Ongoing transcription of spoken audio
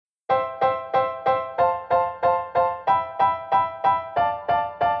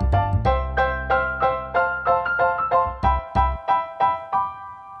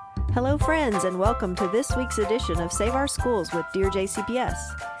Hello friends, and welcome to this week's edition of Save Our Schools with Dear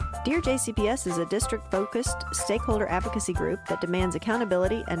JCPS. Dear JCPS is a district-focused stakeholder advocacy group that demands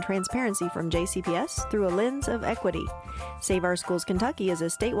accountability and transparency from JCPS through a lens of equity. Save Our Schools Kentucky is a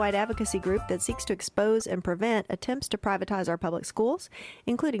statewide advocacy group that seeks to expose and prevent attempts to privatize our public schools,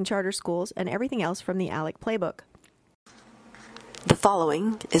 including charter schools and everything else from the ALEC playbook. The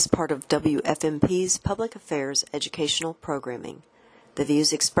following is part of WFMP's Public Affairs educational programming. The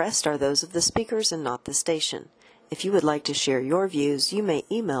views expressed are those of the speakers and not the station. If you would like to share your views, you may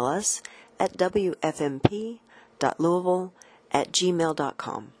email us at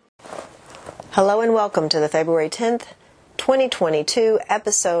wfmp.louisville@gmail.com. Hello and welcome to the February 10th, 2022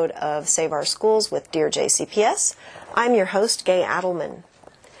 episode of Save Our Schools with Dear JCPS. I'm your host, Gay Adelman.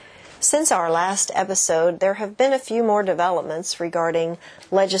 Since our last episode, there have been a few more developments regarding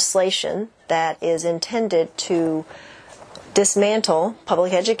legislation that is intended to dismantle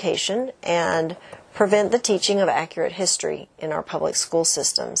public education and prevent the teaching of accurate history in our public school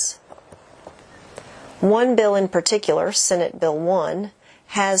systems. One bill in particular, Senate Bill 1,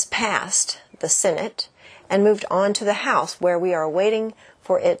 has passed the Senate and moved on to the House, where we are waiting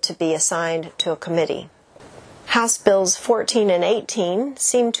for it to be assigned to a committee. House Bills 14 and 18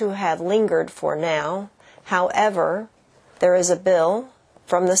 seem to have lingered for now. However, there is a bill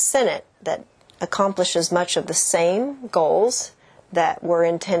from the Senate that accomplishes much of the same goals that were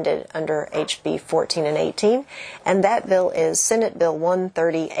intended under HB 14 and 18, and that bill is Senate Bill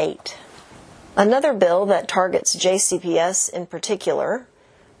 138. Another bill that targets JCPS in particular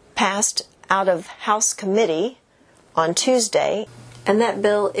passed out of House Committee on Tuesday, and that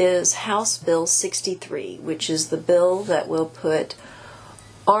bill is House Bill 63, which is the bill that will put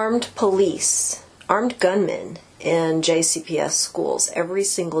armed gunmen in JCPS schools. Every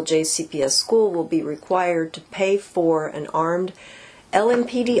single JCPS school will be required to pay for an armed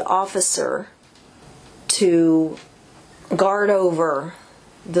LMPD officer to guard over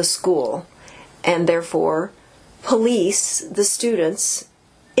the school and therefore police the students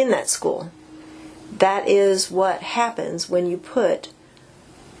in that school. That is what happens when you put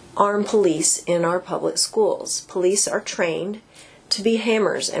armed police in our public schools. Police are trained to be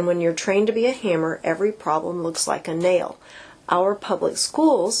hammers, and when you're trained to be a hammer, every problem looks like a nail. Our public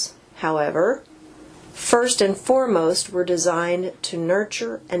schools, however, first and foremost were designed to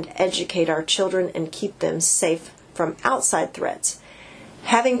nurture and educate our children and keep them safe from outside threats.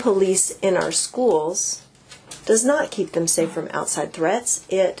 Having police in our schools does not keep them safe from outside threats.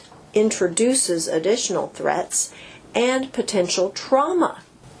 It introduces additional threats and potential trauma,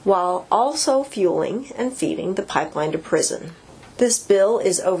 while also fueling and feeding the pipeline to prison. This bill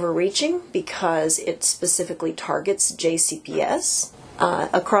is overreaching because it specifically targets JCPS.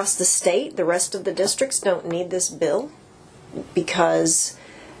 Across the state, the rest of the districts don't need this bill because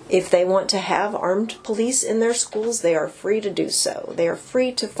if they want to have armed police in their schools, they are free to do so. They are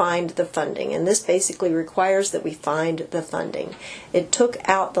free to find the funding, and this basically requires that we find the funding. It took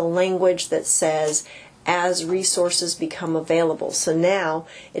out the language that says, as resources become available. So now,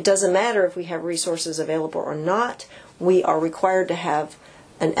 it doesn't matter if we have resources available or not, we are required to have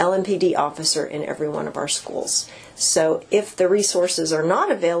an LMPD officer in every one of our schools. So if the resources are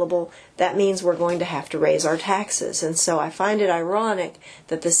not available, that means we're going to have to raise our taxes. And so I find it ironic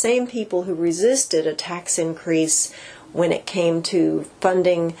that the same people who resisted a tax increase when it came to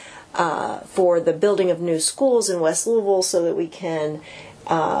funding for the building of new schools in West Louisville so that we can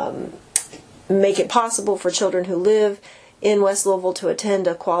make it possible for children who live in West Louisville to attend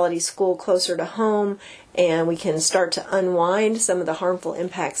a quality school closer to home, and we can start to unwind some of the harmful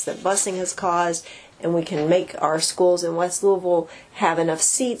impacts that busing has caused, and we can make our schools in West Louisville have enough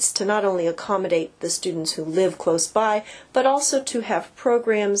seats to not only accommodate the students who live close by, but also to have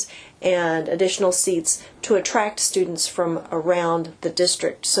programs and additional seats to attract students from around the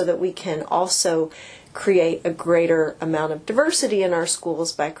district so that we can also create a greater amount of diversity in our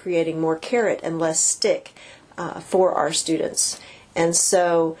schools by creating more carrot and less stick for our students. And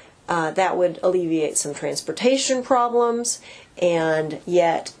so that would alleviate some transportation problems, and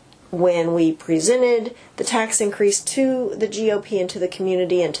yet when we presented the tax increase to the GOP and to the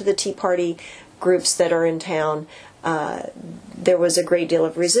community and to the Tea Party groups that are in town, there was a great deal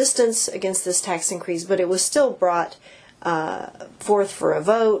of resistance against this tax increase, but it was still brought forth for a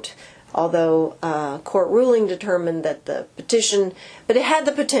vote, although court ruling determined that the petition, but it had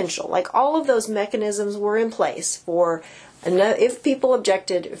the potential, like all of those mechanisms were in place for, if people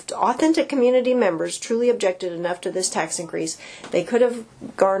objected, if authentic community members truly objected enough to this tax increase, they could have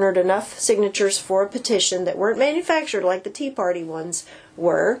garnered enough signatures for a petition that weren't manufactured like the Tea Party ones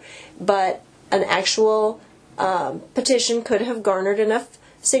were, but an actual petition could have garnered enough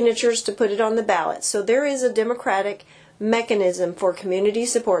signatures to put it on the ballot. So there is a democratic mechanism for community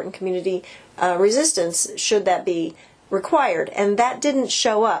support and community resistance should that be required. And that didn't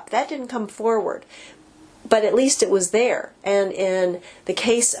show up. That didn't come forward. But at least it was there. And in the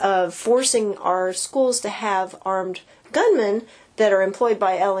case of forcing our schools to have armed gunmen that are employed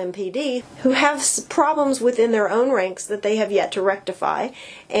by LMPD who have problems within their own ranks that they have yet to rectify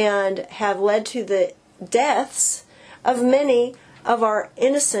and have led to the deaths of many of our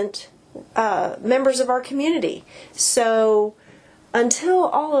innocent members of our community. So until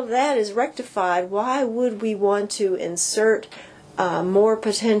all of that is rectified, why would we want to insert more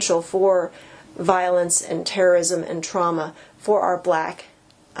potential for violence and terrorism and trauma for our black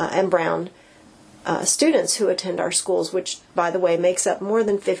and brown students who attend our schools, which, by the way, makes up more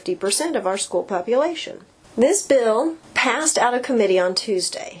than 50% of our school population? This bill passed out of committee on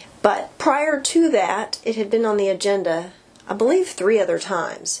Tuesday, but prior to that, it had been on the agenda, I believe, 3 other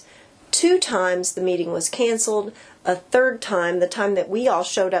times. 2 times the meeting was canceled. A 3rd time, the time that we all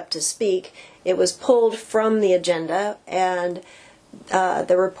showed up to speak, it was pulled from the agenda, and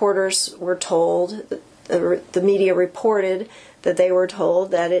the reporters were told, the media reported that they were told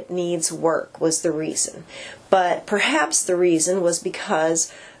that it needs work was the reason. But perhaps the reason was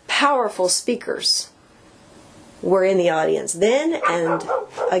because powerful speakers were in the audience then and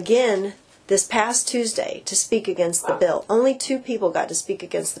again this past Tuesday to speak against the bill. Only 2 people got to speak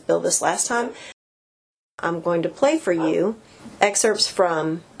against the bill this last time. I'm going to play for you excerpts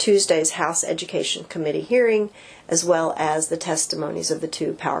from Tuesday's House Education Committee hearing, as well as the testimonies of the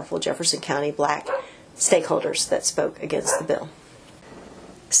 2 powerful Jefferson County black stakeholders that spoke against the bill.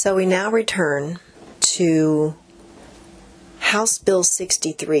 So we now return to House Bill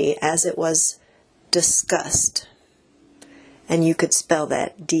 63 as it was discussed. And you could spell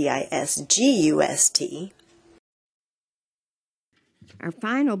that DISGUST. Our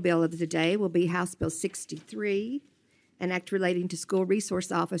final bill of the day will be House Bill 63, an act relating to school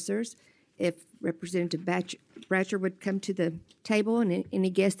resource officers. If Representative Bratcher would come to the table, and any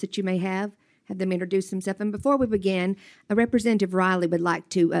guests that you may have them introduce themselves. And before we begin, Representative Riley would like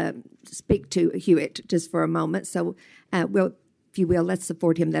to speak to Hewitt just for a moment. So, if you will, let's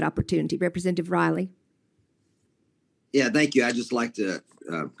afford him that opportunity. Representative Riley. Yeah, thank you. I'd just like to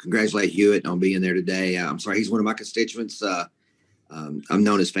congratulate Hewitt on being there today. I'm sorry, he's one of my constituents. I've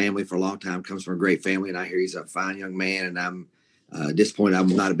known his family for a long time, comes from a great family, and I hear he's a fine young man, and I'm disappointed I'm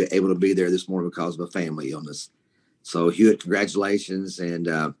not able to be there this morning because of a family illness. So, Hewitt, congratulations, and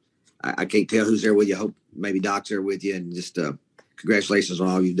I can't tell who's there with you. I hope maybe Doc's there with you, and just congratulations on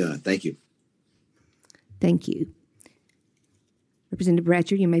all you've done. Thank you. Thank you. Representative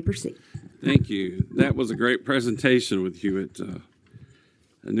Bratcher, you may proceed. Thank you. That was a great presentation with Hewitt, a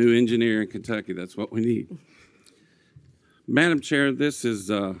new engineer in Kentucky. That's what we need. Madam Chair, this is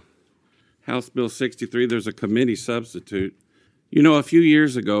House Bill 63. There's a committee substitute. You know, a few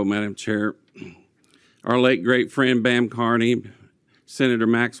years ago, Madam Chair, our late great friend Bam Carney, Senator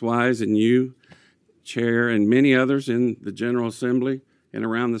Max Wise, and you, Chair, and many others in the General Assembly and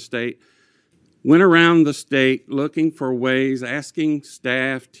around the state, went around the state looking for ways, asking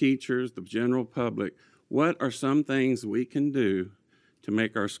staff, teachers, the general public, what are some things we can do to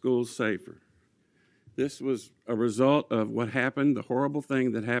make our schools safer? This was a result of what happened, the horrible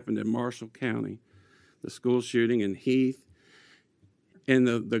thing that happened in Marshall County, the school shooting in Heath. And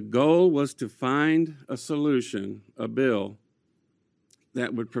the goal was to find a solution, a bill,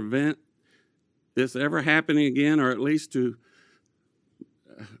 that would prevent this ever happening again, or at least to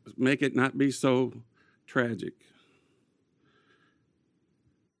make it not be so tragic.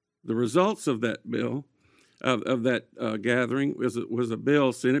 The results of that bill, of that gathering, was a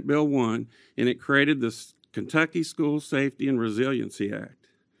bill, Senate Bill 1, and it created the Kentucky School Safety and Resiliency Act.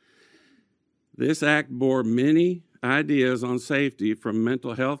 This act bore many ideas on safety, from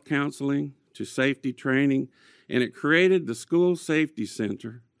mental health counseling to safety training, and it created the School Safety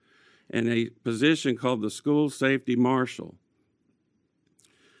Center and a position called the School Safety Marshal.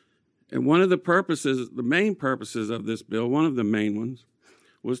 And one of the purposes, the main purposes of this bill, one of the main ones,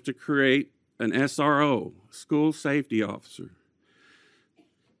 was to create an SRO, School Safety Officer.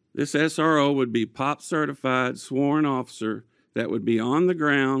 This SRO would be POP certified, sworn officer that would be on the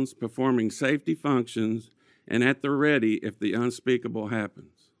grounds performing safety functions and at the ready if the unspeakable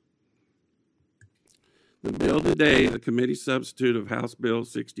happens. The bill today, the committee substitute of House Bill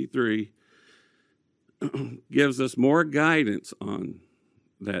 63, gives us more guidance on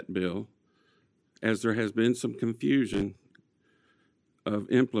that bill, as there has been some confusion of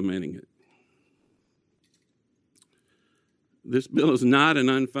implementing it. This bill is not an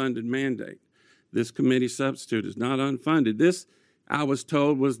unfunded mandate. This committee substitute is not unfunded. I was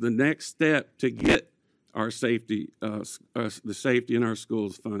told was the next step to get our safety, the safety in our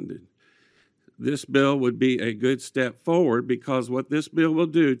schools funded. This bill would be a good step forward because what this bill will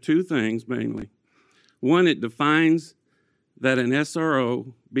do, two things mainly. One, it defines that an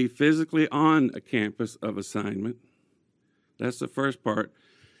SRO be physically on a campus of assignment. That's the first part.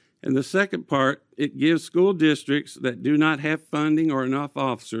 And the second part, it gives school districts that do not have funding or enough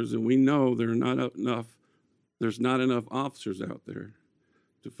officers, and we know there's not enough officers out there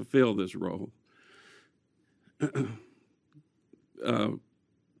to fulfill this role.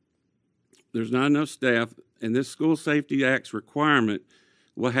 There's not enough staff, and this School Safety Act's requirement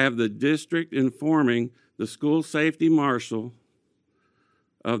will have the district informing the school safety marshal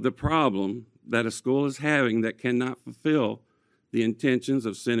of the problem that a school is having that cannot fulfill the intentions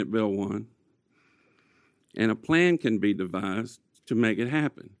of Senate Bill 1, and a plan can be devised to make it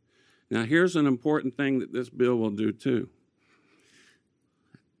happen. Now, here's an important thing that this bill will do too.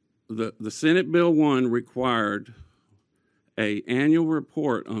 The Senate Bill 1 required an annual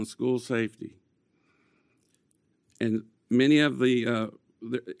report on school safety. And many of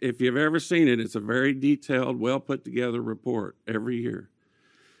if you've ever seen it, it's a very detailed, well put together report every year.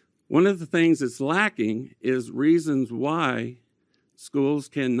 One of the things that's lacking is reasons why schools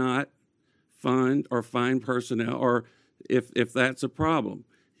cannot fund or find personnel, or if that's a problem.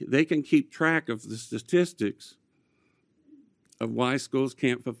 They can keep track of the statistics of why schools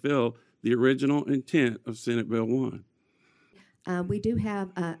can't fulfill the original intent of Senate Bill 1. We do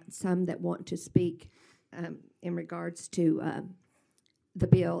have some that want to speak in regards to the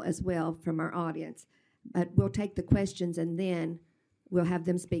bill as well from our audience. But we'll take the questions and then we'll have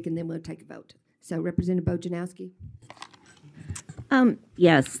them speak and then we'll take a vote. So Representative Bojanowski.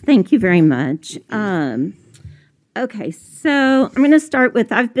 Yes, thank you very much. Okay, so I'm going to start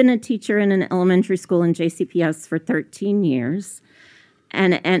with, I've been a teacher in an elementary school in JCPS for 13 years.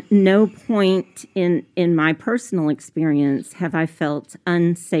 And at no point in my personal experience have I felt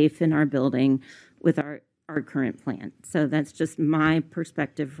unsafe in our building with our current plan. So that's just my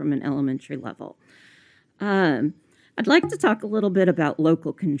perspective from an elementary level. I'd like to talk a little bit about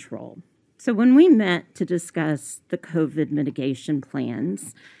local control. So when we met to discuss the COVID mitigation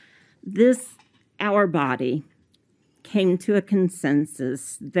plans, our body came to a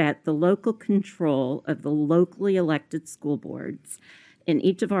consensus that the local control of the locally elected school boards in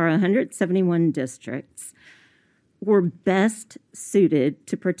each of our 171 districts were best suited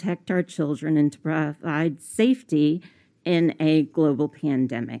to protect our children and to provide safety in a global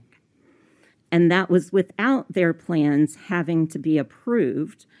pandemic. And that was without their plans having to be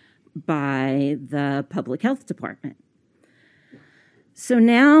approved by the Public Health Department. So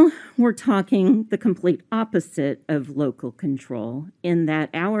now we're talking the complete opposite of local control in that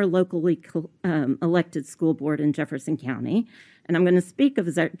our locally elected school board in Jefferson County, and I'm going to speak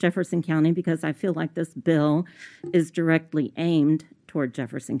of Jefferson County because I feel like this bill is directly aimed toward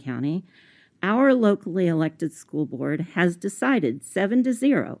Jefferson County. Our locally elected school board has decided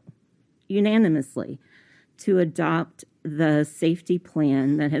 7-0 unanimously to adopt the safety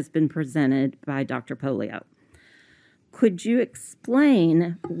plan that has been presented by Dr. Polio. Could you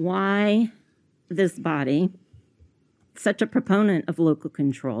explain why this body, such a proponent of local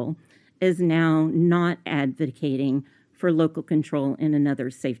control, is now not advocating for local control in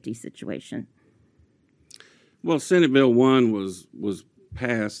another safety situation? Well, Senate Bill 1 was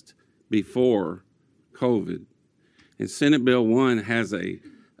passed before COVID, and Senate Bill 1 has the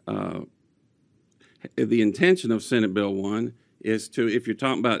intention of Senate Bill 1 is to, if you're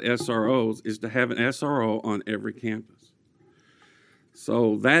talking about SROs, is to have an SRO on every campus.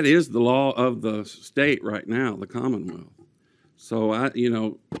 So that is the law of the state right now, the Commonwealth. So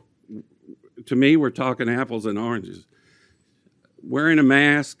to me, we're talking apples and oranges. Wearing a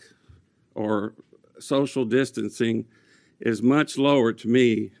mask or social distancing is much lower to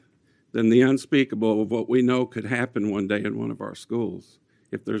me than the unspeakable of what we know could happen one day in one of our schools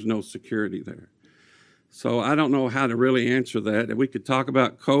if there's no security there. So I don't know how to really answer that. We could talk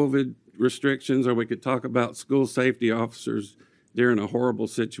about COVID restrictions or we could talk about school safety officers during a horrible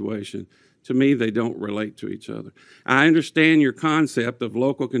situation. To me, they don't relate to each other. I understand your concept of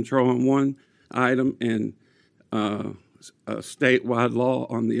local control on one item and a statewide law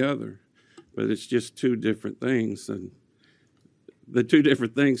on the other, but it's just two different things, and the two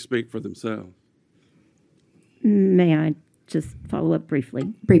different things speak for themselves. May I just follow up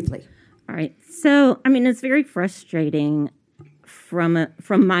briefly? Briefly. All right. So, it's very frustrating from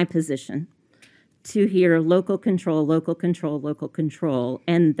my position to hear local control,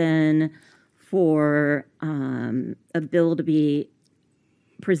 and then for a bill to be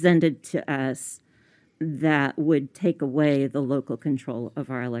presented to us that would take away the local control of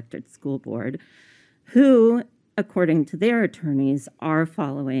our elected school board, who, according to their attorneys, are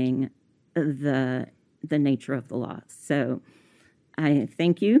following the nature of the law. So I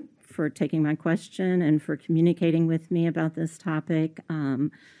thank you for taking my question and for communicating with me about this topic.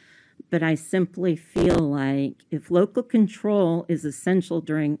 But I simply feel like if local control is essential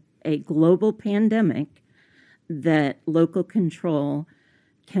during a global pandemic, that local control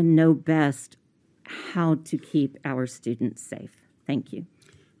can know best how to keep our students safe. Thank you.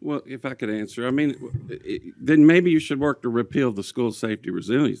 Well, if I could answer, I mean, then maybe you should work to repeal the School Safety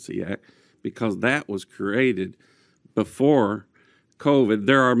Resiliency Act, because that was created before COVID.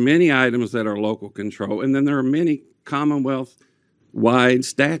 There are many items that are local control, and then there are many Commonwealth-wide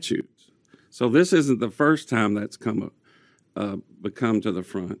statutes. So this isn't the first time that's come to the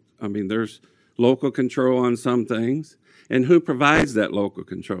front. I mean, there's local control on some things, and who provides that local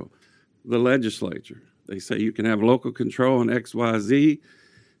control? The legislature. They say you can have local control on X, Y, Z,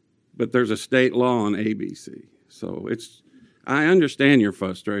 but there's a state law on ABC. So I understand your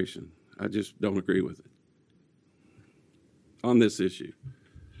frustration. I just don't agree with it on this issue.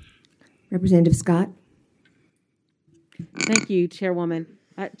 Representative Scott? Thank you, Chairwoman.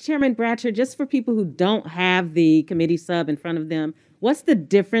 Chairman Bratcher, just for people who don't have the committee sub in front of them, what's the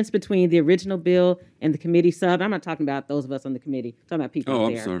difference between the original bill and the committee sub? I'm not talking about those of us on the committee. I'm talking about people Oh, out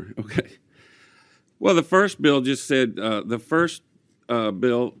I'm there. sorry. Okay. Well, the first bill just said, the first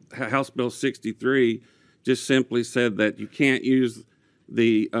bill, House Bill 63, just simply said that you can't use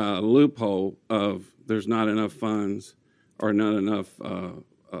the loophole of there's not enough funds or not enough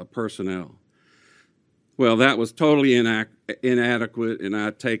personnel. Well, that was totally inadequate, and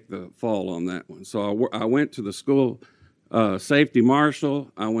I take the fall on that one. So I went to the school safety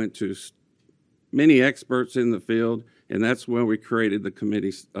marshal. I went to many experts in the field, and that's when we created the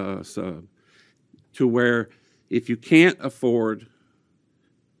committee sub, to where if you can't afford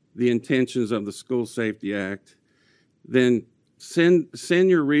the intentions of the School Safety Act, then send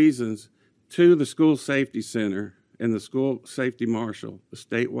your reasons to the School Safety Center and the School Safety Marshal, the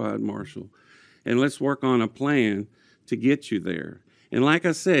statewide marshal, and let's work on a plan to get you there. And like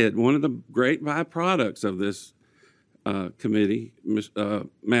I said, one of the great byproducts of this committee,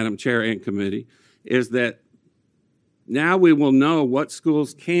 Madam Chair and committee, is that now we will know what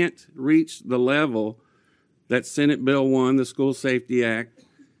schools can't reach the level that Senate Bill 1, the School Safety Act,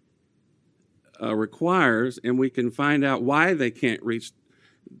 requires, and we can find out why they can't reach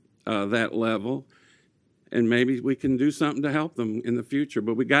that level, and maybe we can do something to help them in the future.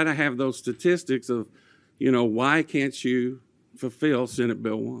 But we got to have those statistics of, why can't you fulfill Senate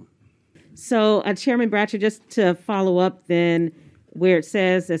Bill 1? So, Chairman Bratcher, just to follow up then, where it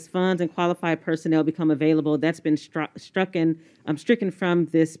says as funds and qualified personnel become available, that's been stricken from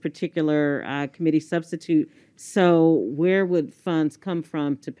this particular committee substitute. So where would funds come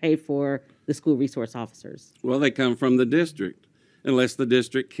from to pay for the school resource officers? Well, they come from the district, unless the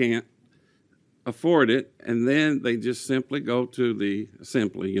district can't afford it, and then they just simply go to the,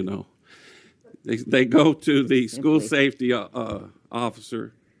 they go to the school safety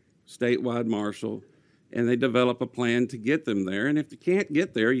officer, statewide marshal, and they develop a plan to get them there. And if you can't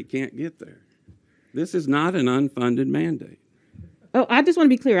get there, you can't get there. This is not an unfunded mandate. Oh, I just want to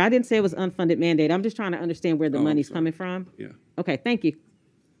be clear. I didn't say it was unfunded mandate. I'm just trying to understand where the money's coming from. Yeah. Okay, thank you.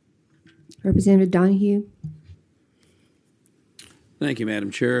 Representative Donahue? Thank you, Madam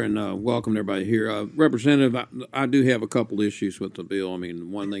Chair, and welcome everybody here. Representative, I do have a couple issues with the bill. I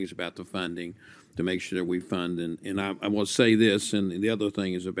mean, one thing is about the funding, to make sure that we fund, and I will say this, and the other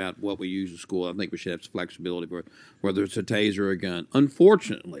thing is about what we use in school. I think we should have flexibility for whether it's a taser or a gun.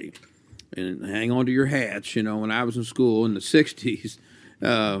 Unfortunately, and hang on to your hats, when I was in school in the 60s,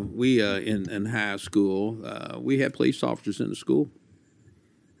 we in high school, we had police officers in the school.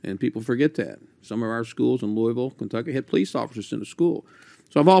 And people forget that. Some of our schools in Louisville, Kentucky, had police officers in the school.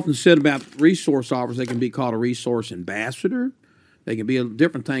 So I've often said about resource officers, they can be called a resource ambassador. They can be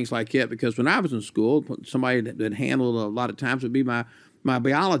different things like that, because when I was in school, somebody that handled a lot of times would be my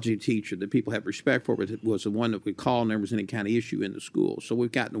biology teacher that people have respect for, was the one that we call when there was any kind of issue in the school. So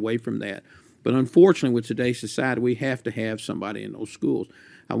we've gotten away from that. But unfortunately, with today's society, we have to have somebody in those schools.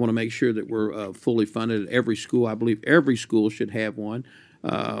 I want to make sure that we're fully funded at every school. I believe every school should have one.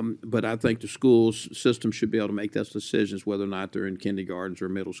 But I think the school system should be able to make those decisions, whether or not they're in kindergartens or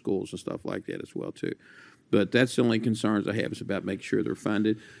middle schools and stuff like that as well, too. But that's the only concerns I have, is about making sure they're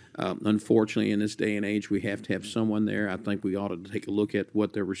funded. Unfortunately, in this day and age, we have to have someone there. I think we ought to take a look at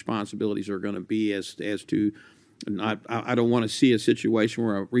what their responsibilities are going to be as to And I don't want to see a situation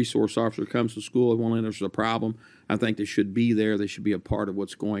where a resource officer comes to school and when there's a problem. I think they should be there. They should be a part of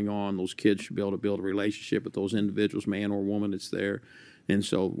what's going on. Those kids should be able to build a relationship with those individuals, man or woman that's there. And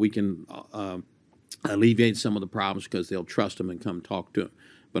so we can alleviate some of the problems because they'll trust them and come talk to them.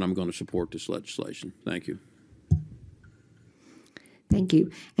 But I'm going to support this legislation. Thank you. Thank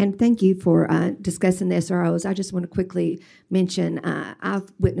you. And thank you for discussing the SROs. I just want to quickly mention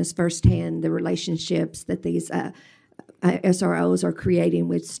I've witnessed firsthand the relationships that these SROs are creating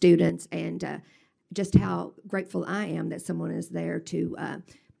with students, and just how grateful I am that someone is there to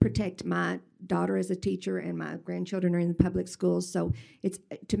protect my daughter as a teacher, and my grandchildren are in the public schools. So it's,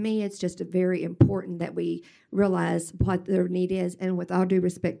 to me, it's just very important that we realize what their need is. And with all due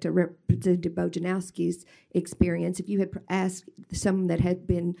respect to Representative Bojanowski's experience, if you had asked someone that had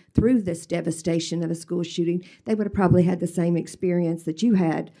been through this devastation of a school shooting, they would have probably had the same experience that you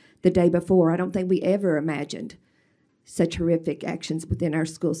had the day before. I don't think we ever imagined such horrific actions within our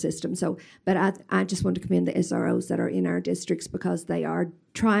school system. So, but I just want to commend the SROs that are in our districts, because they are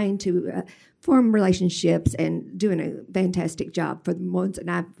trying to form relationships and doing a fantastic job for the ones, and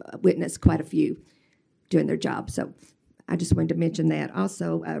I've witnessed quite a few doing their job. So I just wanted to mention that.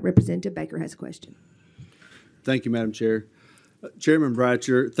 Also, Representative Baker has a question. Thank you, Madam Chair. Chairman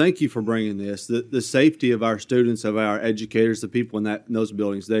Bratcher, thank you for bringing this. The safety of our students, of our educators, the people in those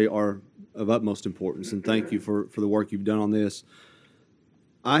buildings, they are of utmost importance, and thank you for the work you've done on this.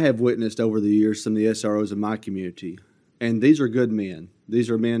 I have witnessed over the years some of the SROs in my community, and these are good men. These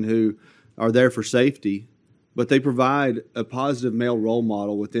are men who are there for safety, but they provide a positive male role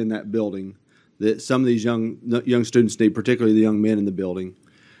model within that building that some of these young students need, particularly the young men in the building.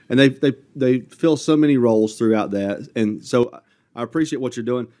 And they fill so many roles throughout that, and so I appreciate what you're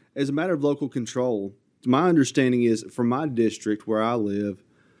doing. As a matter of local control, my understanding is, from my district where I live,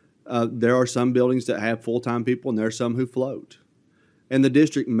 there are some buildings that have full-time people, and there are some who float. And the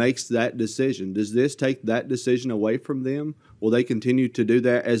district makes that decision. Does this take that decision away from them? Will they continue to do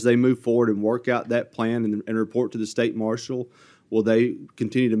that as they move forward and work out that plan and report to the state marshal? Will they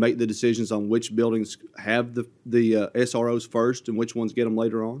continue to make the decisions on which buildings have the SROs first and which ones get them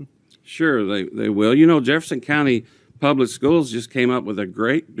later on? Sure, they will. You know, Jefferson County Public Schools just came up with a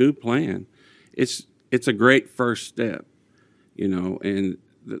great new plan. It's a great first step, you know, and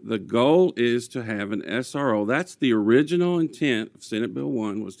the goal is to have an SRO. That's the original intent of Senate Bill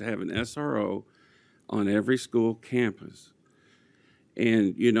 1, was to have an SRO on every school campus.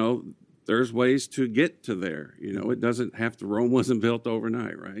 And, you know, there's ways to get to there. You know, it doesn't have to, Rome wasn't built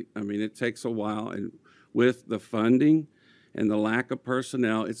overnight, right? I mean, it takes a while. And with the funding and the lack of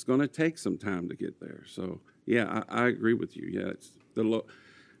personnel, it's going to take some time to get there. So, yeah, I agree with you. Yeah,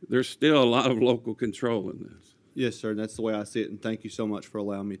 there's still a lot of local control in this. Yes, sir. That's the way I see it, and thank you so much for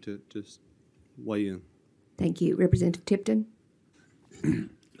allowing me to weigh in. Thank you. Representative Tipton.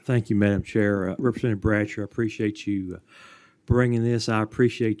 Thank you, Madam Chair. Representative Bratcher, I appreciate you bringing this. I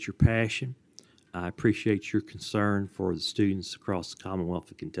appreciate your passion. I appreciate your concern for the students across the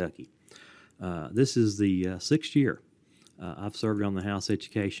Commonwealth of Kentucky. This is the 6th year I've served on the House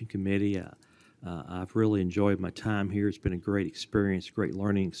Education Committee. I've really enjoyed my time here. It's been a great experience, great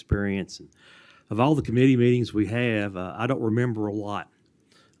learning experience. And of all the committee meetings we have, I don't remember a lot.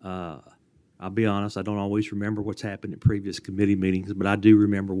 I'll be honest, I don't always remember what's happened at previous committee meetings, but I do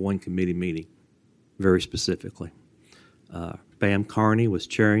remember one committee meeting very specifically. Bam Carney was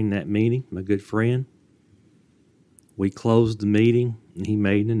chairing that meeting, my good friend. We closed the meeting, and he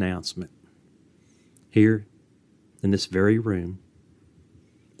made an announcement here in this very room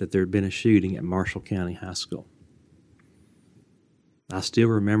that there had been a shooting at Marshall County High School. I still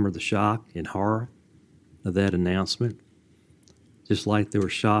remember the shock and horror of that announcement, just like there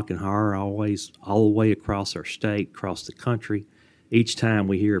was shock and horror always all the way across our state, across the country, each time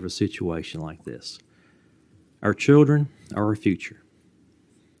we hear of a situation like this. Our children are our future.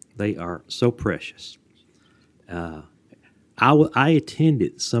 They are so precious. I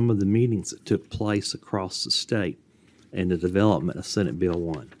attended some of the meetings that took place across the state in the development of Senate Bill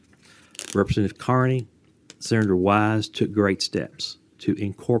 1. Representative Carney, Senator Wise took great steps to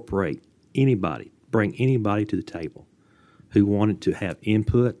incorporate anybody, bring anybody to the table who wanted to have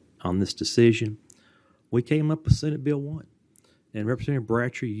input on this decision. We came up with Senate Bill 1. And Representative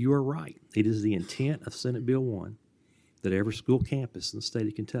Bratcher, you are right. It is the intent of Senate Bill 1 that every school campus in the state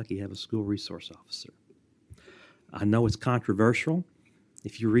of Kentucky have a school resource officer. I know it's controversial.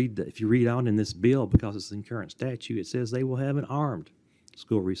 If you read on in this bill, because it's in current statute, it says they will have an armed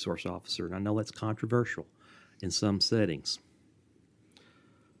school resource officer. And I know that's controversial in some settings.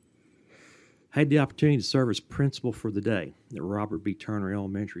 I had the opportunity to serve as principal for the day at Robert B. Turner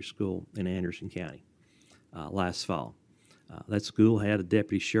Elementary School in Anderson County. last fall. That school had a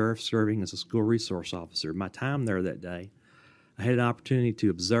deputy sheriff serving as a school resource officer. My time there that day, I had an opportunity to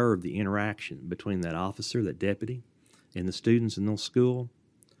observe the interaction between that officer, that deputy, and the students in the school.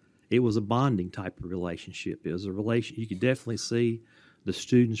 It was a bonding type of relationship. It was a relation. You could definitely see the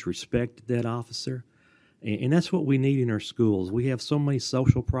students respected that officer. And that's what we need in our schools. We have so many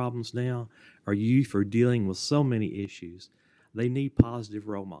social problems now. Our youth are dealing with so many issues. They need positive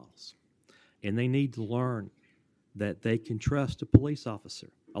role models. And they need to learn that they can trust a police officer,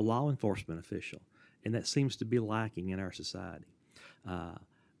 a law enforcement official. And that seems to be lacking in our society.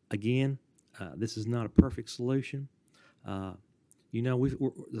 Again, this is not a perfect solution. The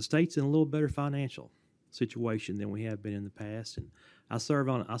state's in a little better financial situation than we have been in the past, and I serve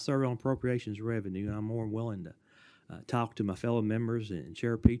on appropriations revenue, and I'm more than willing to talk to my fellow members and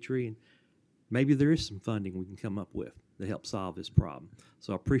Chair Petrie, and maybe there is some funding we can come up with to help solve this problem.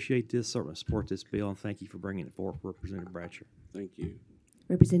 So I appreciate this, certainly support this bill, and thank you for bringing it forward, Representative Bratcher. Thank you.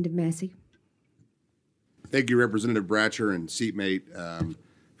 Representative Massey. Thank you, Representative Bratcher and seatmate,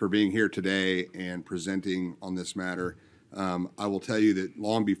 for being here today and presenting on this matter. I will tell you that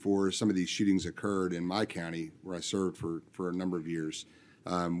long before some of these shootings occurred in my county, where I served for a number of years,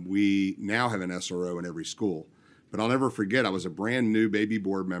 we now have an SRO in every school. But I'll never forget, I was a brand new baby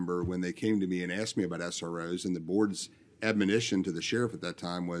board member when they came to me and asked me about SROs, and the board's admonition to the sheriff at that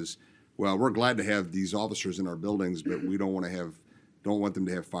time was, well, we're glad to have these officers in our buildings, but we don't want them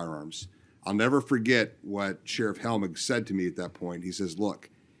to have firearms. I'll never forget what Sheriff Helmig said to me at that point. He says,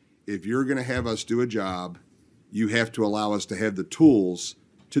 look, if you're going to have us do a job, you have to allow us to have the tools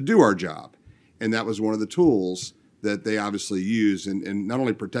to do our job. And that was one of the tools that they obviously use. And not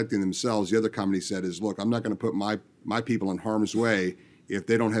only protecting themselves, the other comment he said is, look, I'm not going to put my people in harm's way if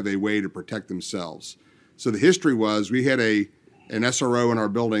they don't have a way to protect themselves. So the history was we had an SRO in our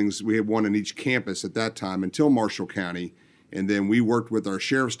buildings. We had one in each campus at that time until Marshall County. And then we worked with our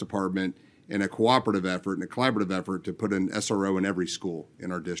sheriff's department in a cooperative effort and a collaborative effort to put an SRO in every school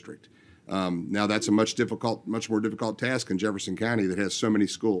in our district. Now that's a much more difficult task in Jefferson County that has so many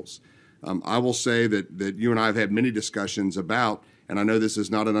schools. I will say that you and I have had many discussions about, and I know this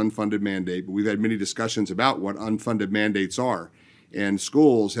is not an unfunded mandate, but we've had many discussions about what unfunded mandates are. And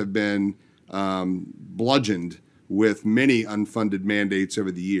schools have been bludgeoned with many unfunded mandates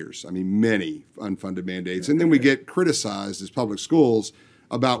over the years. I mean, many unfunded mandates. And then we get criticized as public schools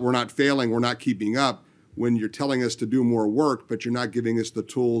about we're not failing, we're not keeping up, when you're telling us to do more work, but you're not giving us the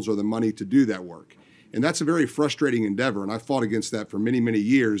tools or the money to do that work. And that's a very frustrating endeavor, and I fought against that for many, many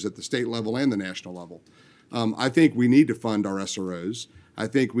years at the state level and the national level. I think we need to fund our SROs. I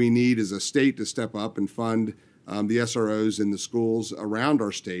think we need, as a state, to step up and fund the SROs in the schools around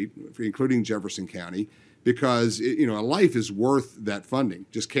our state, including Jefferson County, because a life is worth that funding,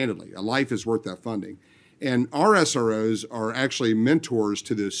 just candidly. A life is worth that funding. And our SROs are actually mentors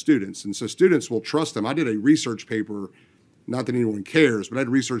to those students. And so students will trust them. I did a research paper, not that anyone cares, but I had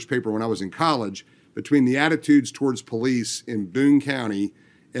a research paper when I was in college between the attitudes towards police in Boone County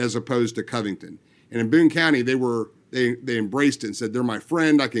as opposed to Covington. And in Boone County, they embraced it and said, they're my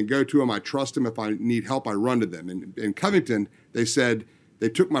friend, I can go to them, I trust them, if I need help, I run to them. And in Covington, they said, they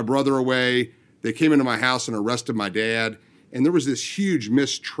took my brother away, they came into my house and arrested my dad. And there was this huge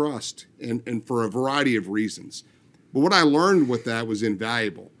mistrust, and for a variety of reasons. But what I learned with that was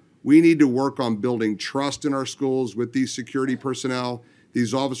invaluable. We need to work on building trust in our schools with these security personnel.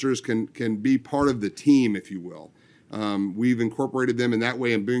 These officers can be part of the team, if you will. We've incorporated them in that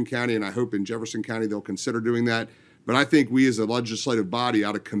way in Boone County, and I hope in Jefferson County they'll consider doing that. But I think we as a legislative body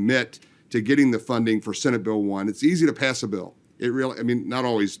ought to commit to getting the funding for Senate Bill 1. It's easy to pass a bill. It really, not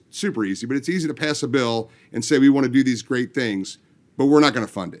always super easy, but it's easy to pass a bill and say we want to do these great things, but we're not going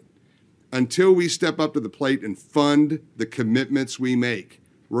to fund it. Until we step up to the plate and fund the commitments we make,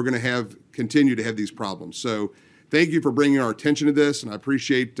 we're going to continue to have these problems. So thank you for bringing our attention to this, and I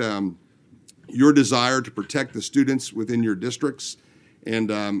appreciate your desire to protect the students within your districts,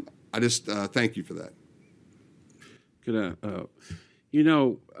 and I just thank you for that.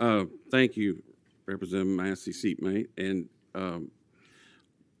 Thank you, Representative Massey, seatmate, and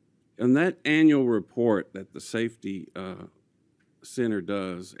in that annual report that the Safety Center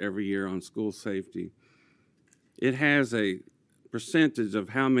does every year on school safety, it has a percentage of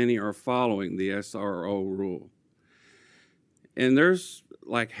how many are following the SRO rule. And there's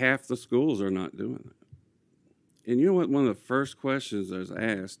like half the schools are not doing it. And you know what? One of the first questions that's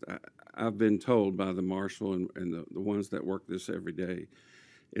asked, I've been told by the marshal and the ones that work this every day,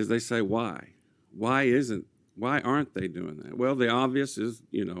 is they say, why? Why aren't they doing that? Well, the obvious is,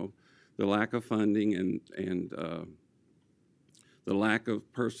 the lack of funding and the lack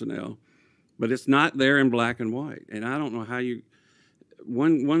of personnel. but it's not there in black and white. And I don't know how you.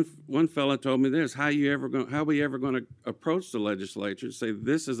 One fella told me this: how are we ever going to approach the legislature and say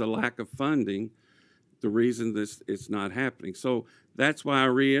this is a lack of funding, the reason it's not happening? So that's why I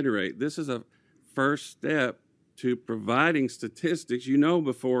reiterate, this is a first step to providing statistics.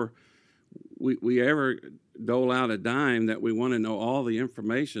 Before we ever dole out a dime, that we want to know all the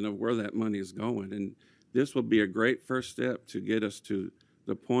information of where that money is going, and this will be a great first step to get us to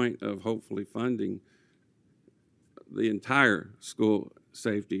the point of hopefully funding the entire School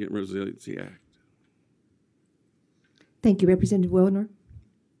Safety and Resiliency Act. Thank you, Representative Wellner.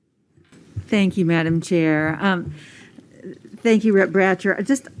 Thank you, Madam Chair. Thank you, Rep. Bratcher.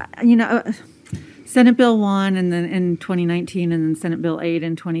 Senate Bill 1 and then in 2019 and then Senate Bill 8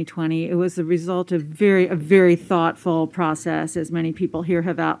 in 2020, it was the result of a very thoughtful process, as many people here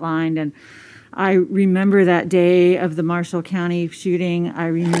have outlined. And I remember that day of the Marshall County shooting. I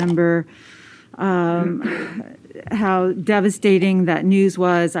remember how devastating that news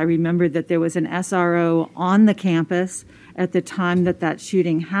was. I remember that there was an SRO on the campus at the time that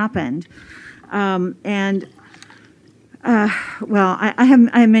shooting happened. I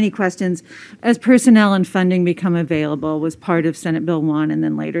have many questions. As personnel and funding become available, was part of Senate Bill 1 and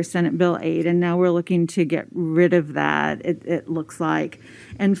then later Senate Bill 8, and now we're looking to get rid of that, it looks like.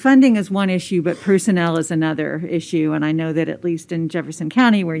 And funding is one issue, but personnel is another issue, and I know that at least in Jefferson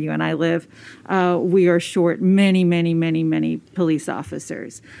County, where you and I live, we are short many, many, many, many police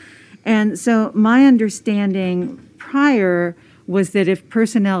officers. And so my understanding prior was that if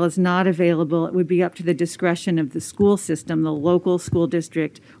personnel is not available, it would be up to the discretion of the school system, the local school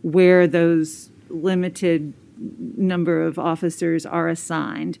district, where those limited number of officers are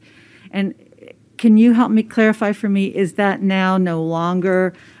assigned. And can you help me clarify for me, is that now no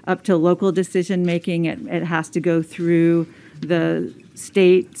longer up to local decision making? It has to go through the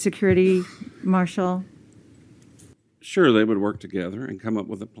state security marshal? Sure, they would work together and come up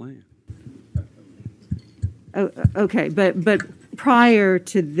with a plan. Oh, okay, but prior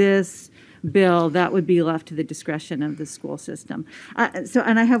to this bill, that would be left to the discretion of the school system.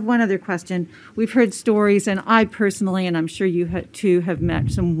 And I have one other question. We've heard stories, and I personally, and I'm sure you too, have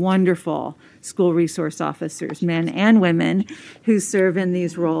met some wonderful school resource officers, men and women, who serve in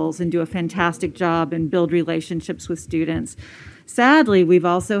these roles and do a fantastic job and build relationships with students. Sadly, we've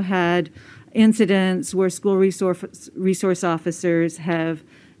also had incidents where school resource officers have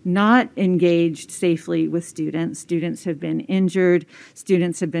not engaged safely with students. Students have been injured.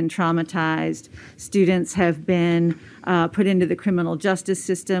 Students have been traumatized. Students have been put into the criminal justice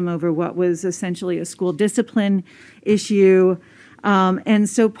system over what was essentially a school discipline issue. And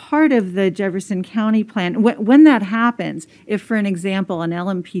so part of the Jefferson County plan, when that happens, if, for an example, an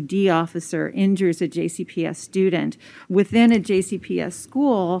LMPD officer injures a JCPS student within a JCPS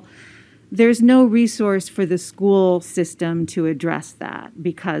school, there's no resource for the school system to address that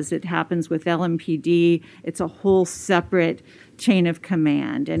because it happens with LMPD. It's a whole separate chain of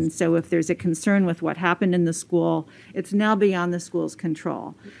command. And so if there's a concern with what happened in the school, it's now beyond the school's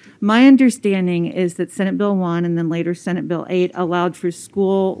control. My understanding is that Senate Bill 1 and then later Senate Bill 8 allowed for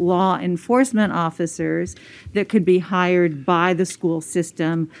school law enforcement officers that could be hired by the school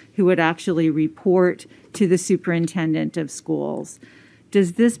system who would actually report to the superintendent of schools.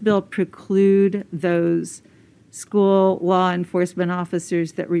 Does this bill preclude those school law enforcement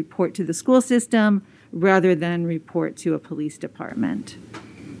officers that report to the school system rather than report to a police department?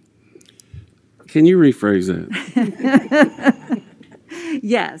 Can you rephrase that?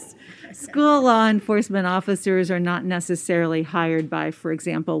 Yes. School law enforcement officers are not necessarily hired by, for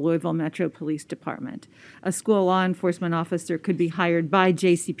example, Louisville Metro Police Department. A school law enforcement officer could be hired by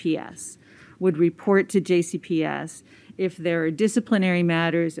JCPS, would report to JCPS. If there are disciplinary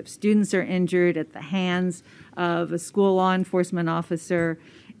matters, if students are injured at the hands of a school law enforcement officer,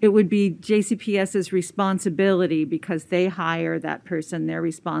 it would be JCPS's responsibility because they hire that person, they're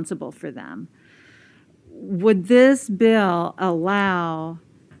responsible for them. Would this bill allow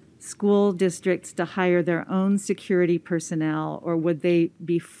school districts to hire their own security personnel, or would they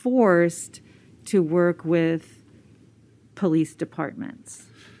be forced to work with police departments?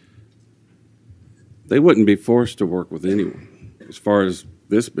 They wouldn't be forced to work with anyone. As far as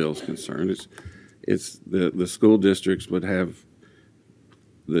this bill is concerned, it's the school districts would have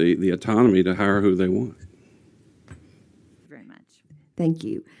the autonomy to hire who they want. Very much. Thank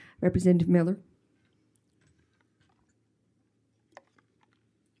you. Representative Miller.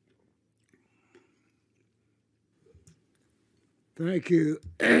 Thank you.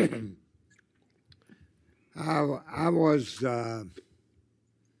 I was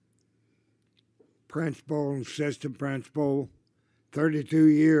principal and assistant principal 32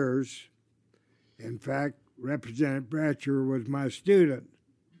 years In fact, Representative Bratcher was my student.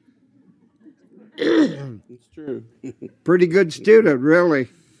 It's true. Pretty good student, really.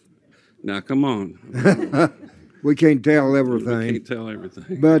 Now, come on. We can't tell everything. We can't tell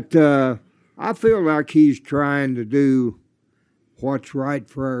everything. But I feel like he's trying to do what's right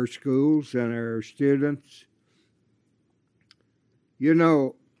for our schools and our students. You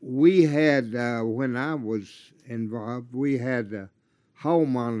know, we had, when I was involved, we had hall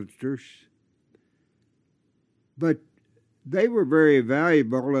monitors, but they were very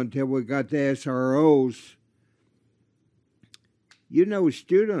valuable until we got the SROs. You know,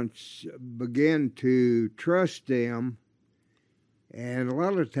 students begin to trust them, and a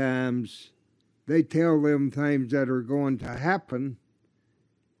lot of times they tell them things that are going to happen,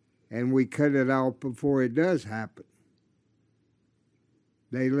 and we cut it off before it does happen.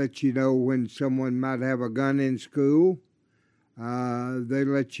 They let you know when someone might have a gun in school. They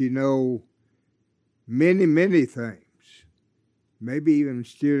let you know many, many things. Maybe even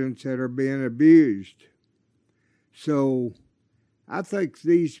students that are being abused. So I think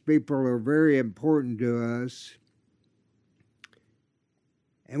these people are very important to us.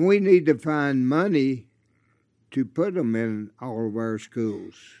 And we need to find money to put them in all of our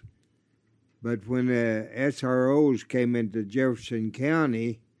schools. But when the SROs came into Jefferson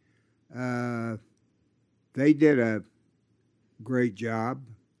County, they did a great job.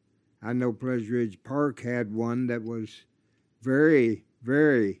 I know Pleasant Ridge Park had one that was very,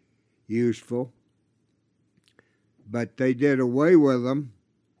 very useful. But they did away with them.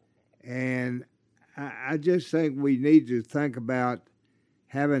 And I just think we need to think about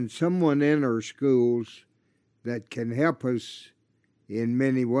having someone in our schools that can help us in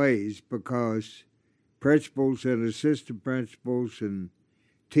many ways, because principals and assistant principals and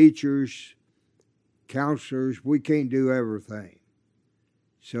teachers, counselors, we can't do everything.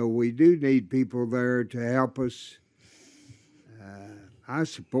 So we do need people there to help us. I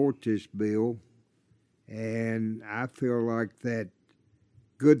support this bill, and I feel like that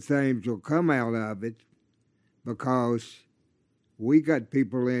good things will come out of it, because we got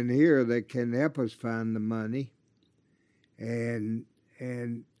people in here that can help us find the money. And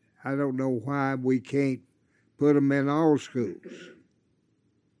I don't know why we can't put them in all schools.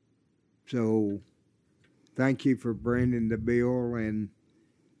 So thank you for bringing the bill, and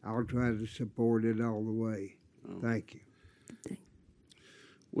I'll try to support it all the way. Thank you.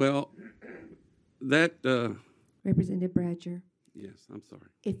 Well, that, Representative Bratcher, yes, I'm sorry.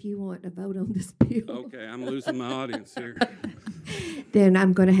 if you want to vote on this bill, Okay, I'm losing my audience here. then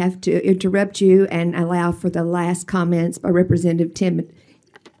I'm going to have to interrupt you and allow for the last comments by Representative Tim.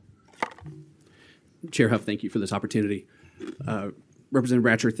 Chair Huff, thank you for this opportunity. Representative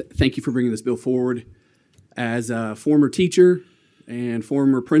Bratcher, thank you for bringing this bill forward. As a former teacher and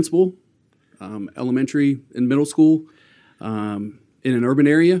former principal, elementary and middle school, in an urban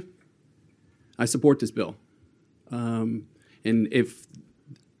area, I support this bill. And if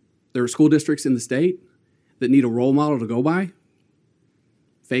there are school districts in the state that need a role model to go by,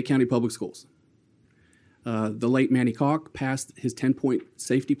 Fayette County Public Schools. The late Manny Koch passed his 10-point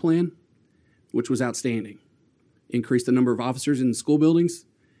safety plan, which was outstanding. Increased the number of officers in the school buildings,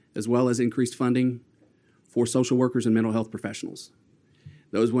 as well as increased funding for social workers and mental health professionals.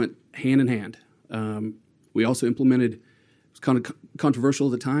 Those went hand in hand. We also implemented, it was kind of controversial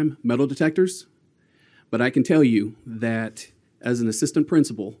at the time, metal detectors. But I can tell you that as an assistant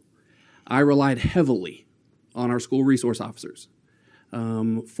principal, I relied heavily on our school resource officers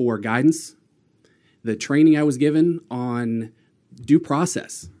for guidance, the training I was given on due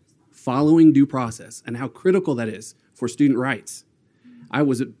process, following due process, and how critical that is for student rights. I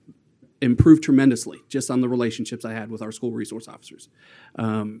was improved tremendously just on the relationships I had with our school resource officers.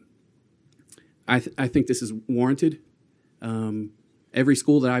 I think this is warranted. Every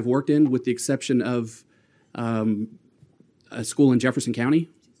school that I've worked in, with the exception of a school in Jefferson County,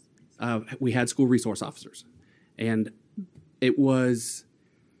 we had school resource officers. And it was,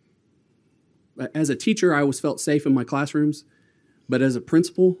 as a teacher, I always felt safe in my classrooms, but as a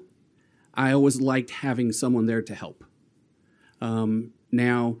principal, I always liked having someone there to help.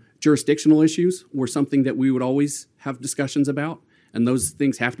 Now, jurisdictional issues were something that we would always have discussions about, and those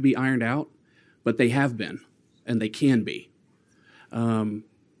things have to be ironed out, but they have been, and they can be.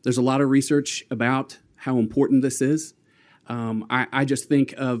 There's a lot of research about how important this is. I just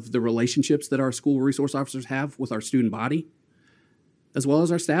think of the relationships that our school resource officers have with our student body, as well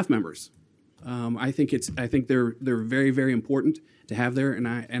as our staff members. I think they're very, very important to have there,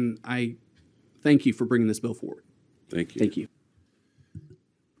 and I thank you for bringing this bill forward. Thank you. Thank you.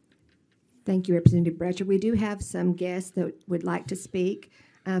 Thank you, Representative Bratcher. We do have some guests that would like to speak.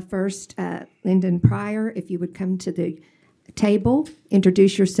 First, Lyndon Pryor, if you would come to the table,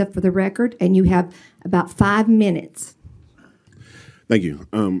 introduce yourself for the record, and you have about 5 minutes. Thank you.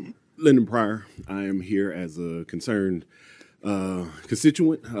 Lyndon Pryor. I am here as a concerned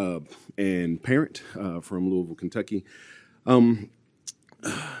constituent and parent from Louisville, Kentucky. I'm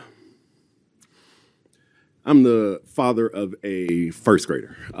the father of a first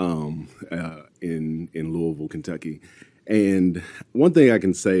grader in Louisville, Kentucky. And one thing I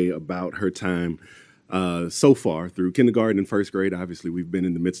can say about her time so far through kindergarten and first grade, obviously we've been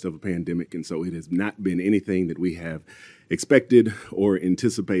in the midst of a pandemic, and so it has not been anything that we have expected or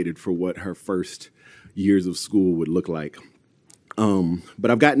anticipated for what her first years of school would look like.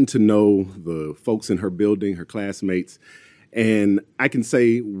 But I've gotten to know the folks in her building, her classmates, and I can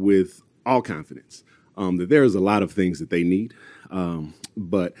say with all confidence that there's a lot of things that they need,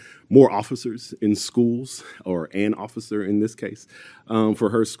 but more officers in schools, or an officer in this case, for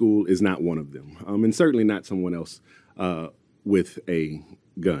her school is not one of them, and certainly not someone else with a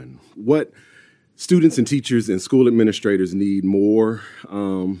gun. What students and teachers and school administrators need more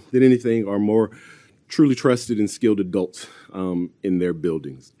than anything are more truly trusted and skilled adults in their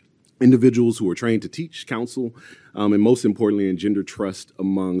buildings. Individuals who are trained to teach, counsel, and most importantly, engender trust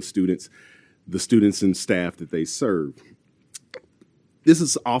among students, the students and staff that they serve. This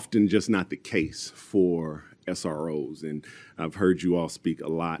is often just not the case for SROs, and I've heard you all speak a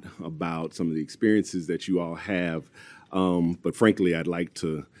lot about some of the experiences that you all have, but frankly, I'd like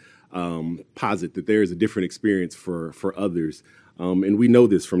to posit that there is a different experience for others, and we know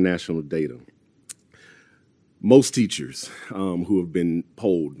this from national data. Most teachers who have been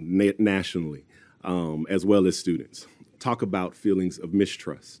polled nationally, as well as students, talk about feelings of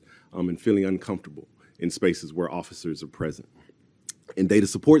mistrust and feeling uncomfortable in spaces where officers are present. And data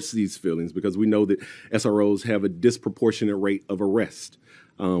supports these feelings because we know that SROs have a disproportionate rate of arrest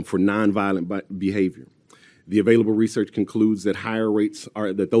for nonviolent behavior. The available research concludes that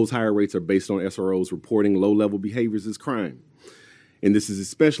those higher rates are based on SROs reporting low-level behaviors as crime. And this is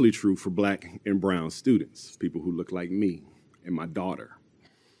especially true for Black and brown students, people who look like me and my daughter.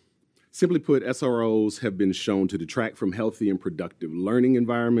 Simply put, SROs have been shown to detract from healthy and productive learning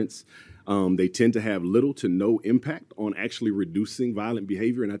environments. They tend to have little to no impact on actually reducing violent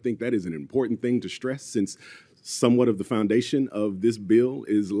behavior, and I think that is an important thing to stress, since somewhat of the foundation of this bill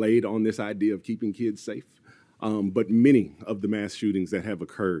is laid on this idea of keeping kids safe. But many of the mass shootings that have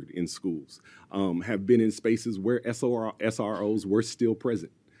occurred in schools have been in spaces where SROs were still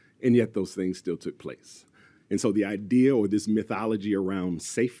present, and yet those things still took place. And so the idea, or this mythology around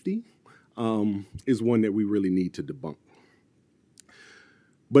safety, is one that we really need to debunk.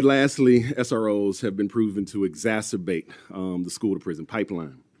 But lastly, SROs have been proven to exacerbate the school-to-prison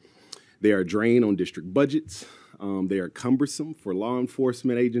pipeline. They are a drain on district budgets. They are cumbersome for law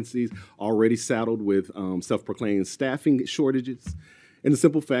enforcement agencies already saddled with self-proclaimed staffing shortages. And the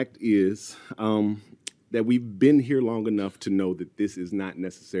simple fact is that we've been here long enough to know that this is not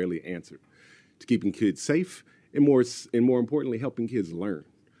necessarily answered to keeping kids safe and more importantly, helping kids learn,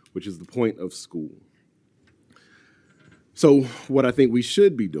 which is the point of school. So what I think we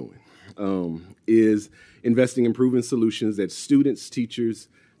should be doing is investing in proven solutions that students, teachers,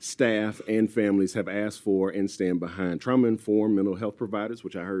 staff, and families have asked for and stand behind. Trauma-informed mental health providers,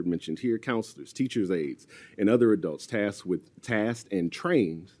 which I heard mentioned here, counselors, teachers' aides, and other adults tasked and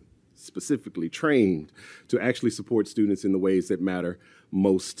trained, specifically trained, to actually support students in the ways that matter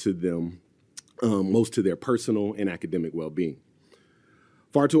most to them, most to their personal and academic well-being.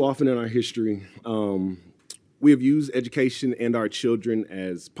 Far too often in our history, we have used education and our children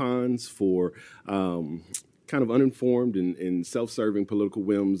as pawns for kind of uninformed and self-serving political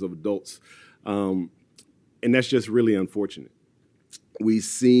whims of adults, and that's just really unfortunate. We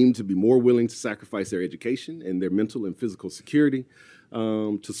seem to be more willing to sacrifice their education and their mental and physical security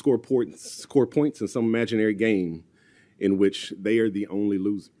to score points in some imaginary game in which they are the only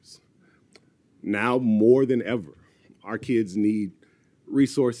losers. Now more than ever, our kids need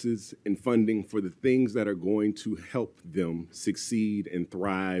resources and funding for the things that are going to help them succeed and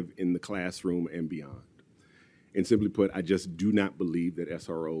thrive in the classroom and beyond. And simply put, I just do not believe that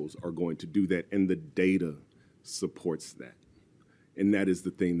SROs are going to do that, and the data supports that. And that is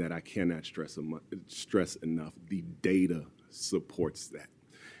the thing that I cannot stress enough. The data supports that.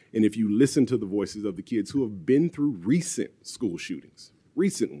 And if you listen to the voices of the kids who have been through recent school shootings,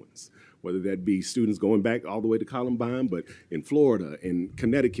 recent ones, whether that be students going back all the way to Columbine, but in Florida and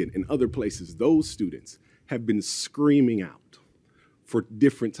Connecticut and other places, those students have been screaming out for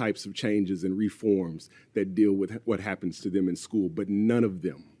different types of changes and reforms that deal with what happens to them in school, but none of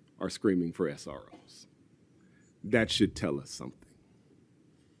them are screaming for SROs. That should tell us something.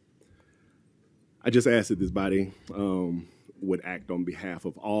 I just ask that this body would act on behalf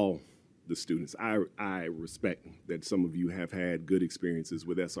of all the students. I respect that some of you have had good experiences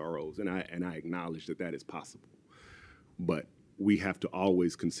with SROs, and I acknowledge that that is possible. But we have to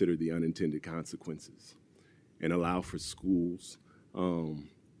always consider the unintended consequences and allow for schools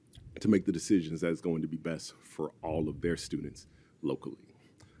to make the decisions that's going to be best for all of their students locally.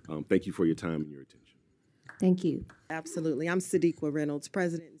 Thank you for your time and your attention. Thank you. Absolutely. I'm Sadiqa Reynolds,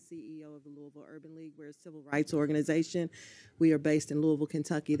 President and CEO of the Louisville Urban League. We're a civil rights organization. We are based in Louisville,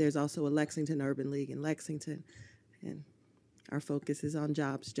 Kentucky. There's also a Lexington Urban League in Lexington. And our focus is on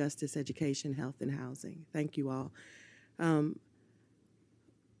jobs, justice, education, health, and housing. Thank you all.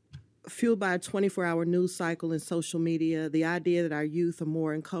 Fueled by a 24-hour news cycle and social media, the idea that our youth are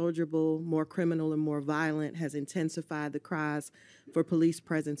more incorrigible, more criminal, and more violent has intensified the cries for police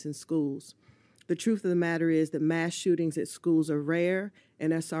presence in schools. The truth of the matter is that mass shootings at schools are rare,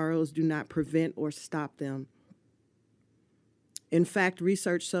 and SROs do not prevent or stop them. In fact,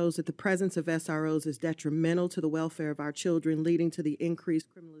 research shows that the presence of SROs is detrimental to the welfare of our children, leading to the increased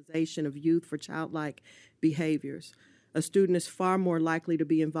criminalization of youth for childlike behaviors. A student is far more likely to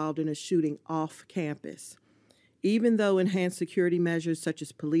be involved in a shooting off campus. Even though enhanced security measures such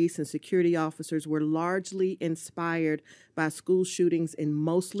as police and security officers were largely inspired by school shootings in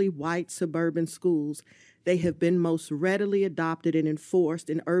mostly white suburban schools, they have been most readily adopted and enforced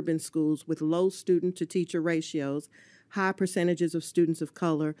in urban schools with low student-to-teacher ratios, high percentages of students of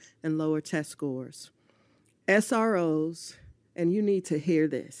color, and lower test scores. SROs, and you need to hear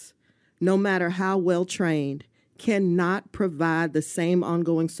this, no matter how well trained, cannot provide the same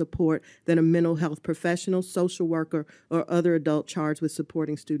ongoing support that a mental health professional, social worker, or other adult charged with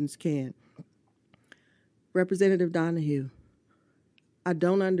supporting students can. Representative Donahue, I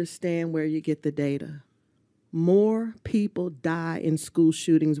don't understand where you get the data. More people die in school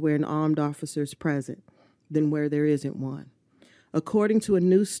shootings where an armed officer is present than where there isn't one. According to a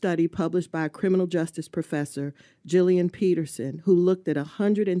new study published by a criminal justice professor, Jillian Peterson, who looked at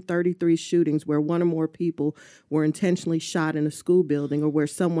 133 shootings where one or more people were intentionally shot in a school building or where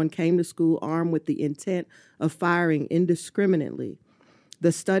someone came to school armed with the intent of firing indiscriminately,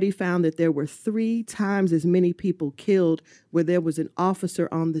 the study found that there were 3 times as many people killed where there was an officer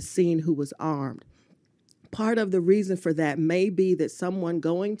on the scene who was armed. Part of the reason for that may be that someone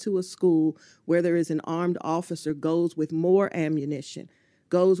going to a school where there is an armed officer goes with more ammunition,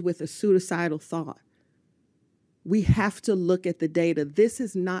 goes with a suicidal thought. We have to look at the data. This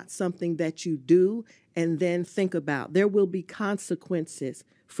is not something that you do and then think about. There will be consequences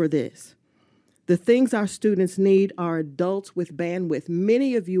for this. The things our students need are adults with bandwidth.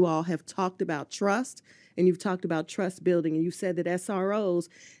 Many of you all have talked about trust, and you've talked about trust building, and you said that SROs,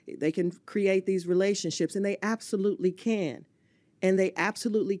 they can create these relationships, and they absolutely can. And they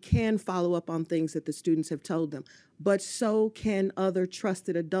absolutely can follow up on things that the students have told them. But so can other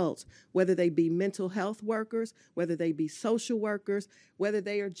trusted adults, whether they be mental health workers, whether they be social workers, whether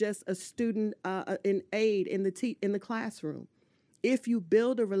they are just a student in aid in the classroom. If you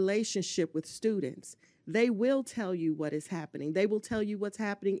build a relationship with students, they will tell you what is happening. They will tell you what's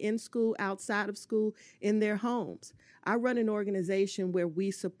happening in school, outside of school, in their homes. I run an organization where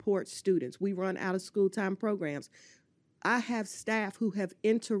we support students. We run out-of-school time programs. I have staff who have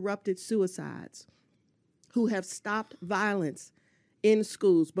interrupted suicides, who have stopped violence in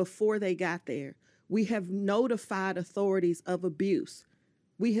schools before they got there. We have notified authorities of abuse.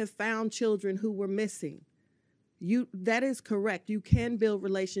 We have found children who were missing. That is correct. You can build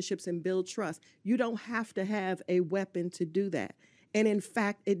relationships and build trust. You don't have to have a weapon to do that. And in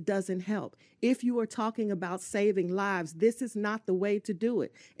fact, it doesn't help. If you are talking about saving lives, this is not the way to do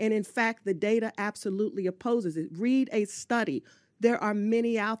it. And in fact, the data absolutely opposes it. Read a study. There are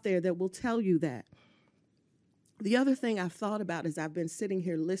many out there that will tell you that. The other thing I've thought about as I've been sitting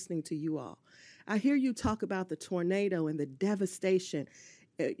here listening to you all, I hear you talk about the tornado and the devastation,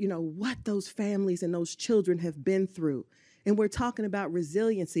 what those families and those children have been through. And we're talking about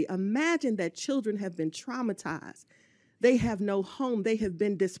resiliency. Imagine that children have been traumatized. They have no home. They have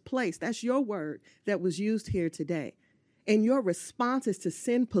been displaced. That's your word that was used here today. And your response is to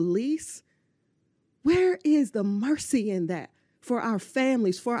send police? Where is the mercy in that for our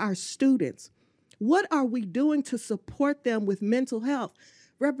families, for our students? What are we doing to support them with mental health?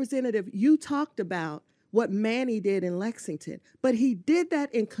 Representative, you talked about what Manny did in Lexington, but he did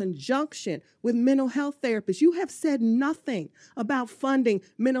that in conjunction with mental health therapists. You have said nothing about funding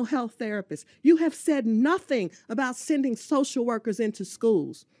mental health therapists. You have said nothing about sending social workers into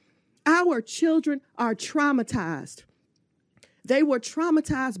schools. Our children are traumatized. They were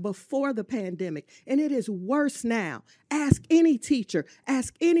traumatized before the pandemic, and it is worse now. Ask any teacher,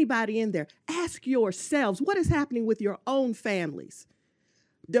 ask anybody in there, ask yourselves, what is happening with your own families?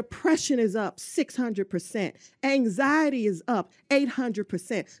 Depression is up 600%. Anxiety is up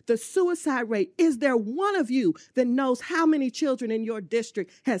 800%. The suicide rate, is there one of you that knows how many children in your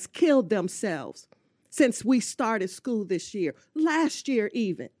district has killed themselves since we started school this year, last year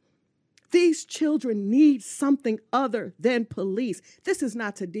even? These children need something other than police. This is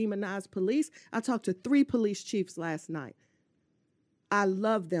not to demonize police. I talked to 3 police chiefs last night. I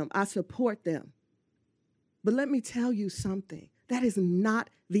love them. I support them. But let me tell you something. That is not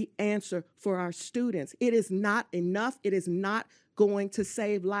the answer for our students. It is not enough. It is not going to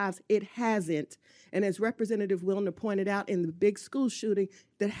save lives. It hasn't. And as Representative Wilner pointed out, in the big school shooting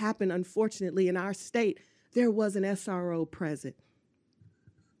that happened, unfortunately, in our state, there was an SRO present.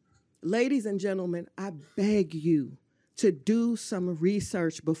 Ladies and gentlemen, I beg you to do some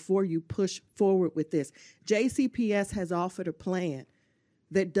research before you push forward with this. JCPS has offered a plan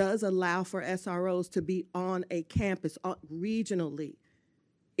that does allow for SROs to be on a campus regionally.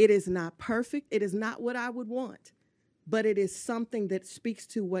 It is not perfect. It is not what I would want, but it is something that speaks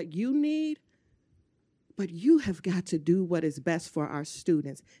to what you need. But you have got to do what is best for our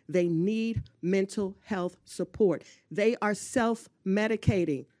students. They need mental health support. They are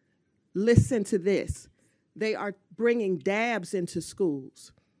self-medicating. Listen to this. They are bringing dabs into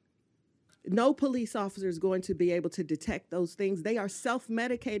schools. No police officer is going to be able to detect those things. They are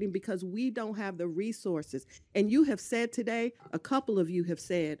self-medicating because we don't have the resources. And you have said today, a couple of you have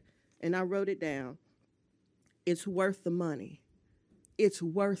said, and I wrote it down, it's worth the money. It's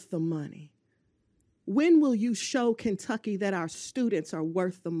worth the money. When will you show Kentucky that our students are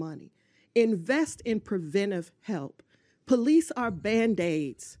worth the money? Invest in preventive help. Police are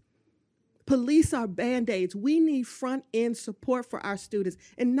Band-Aids. Police are Band-Aids. We need front-end support for our students,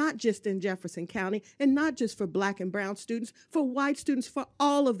 and not just in Jefferson County, and not just for Black and brown students, for white students, for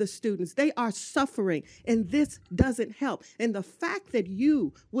all of the students. They are suffering, and this doesn't help. And the fact that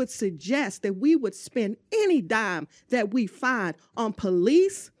you would suggest that we would spend any dime that we find on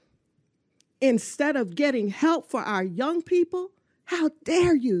police instead of getting help for our young people, how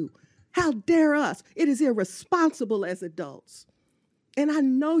dare you? How dare us? It is irresponsible as adults. And I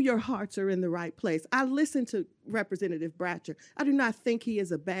know your hearts are in the right place. I listen to Representative Bratcher. I do not think he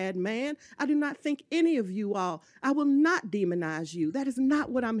is a bad man. I do not think any of you all, I will not demonize you. That is not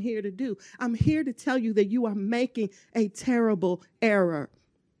what I'm here to do. I'm here to tell you that you are making a terrible error.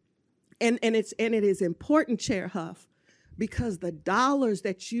 And it is important, Chair Huff, because the dollars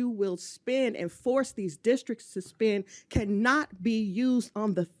that you will spend and force these districts to spend cannot be used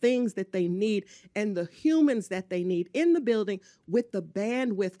on the things that they need and the humans that they need in the building with the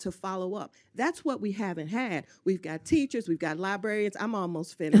bandwidth to follow up. That's what we haven't had. We've got teachers, we've got librarians. I'm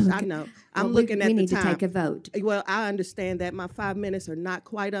almost finished. Okay. I know. I'm looking at the time. We need to take a vote. Well, I understand that. My 5 minutes are not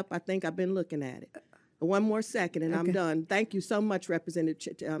quite up. I think I've been looking at it. One more second and I'm done. Thank you so much,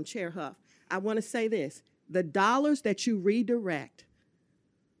 Representative Chair Huff. I want to say this. The dollars that you redirect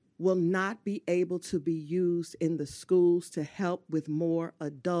will not be able to be used in the schools to help with more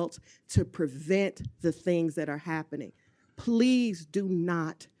adults to prevent the things that are happening. Please do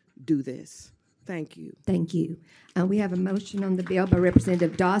not do this. Thank you. Thank you. We have a motion on the bill by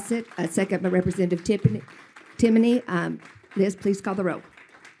Representative Dossett, a second by Representative Timoney. Liz, please call the roll.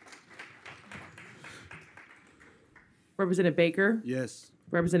 Representative Baker? Yes.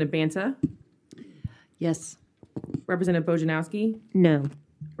 Representative Banta? Yes. Representative Bojanowski? No.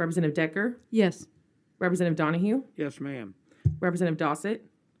 Representative Decker? Yes. Representative Donahue? Yes, ma'am. Representative Dossett?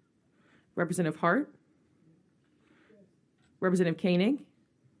 Representative Hart? Representative Koenig?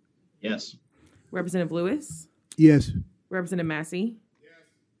 Yes. Representative Lewis? Yes. Representative Massey? Yes.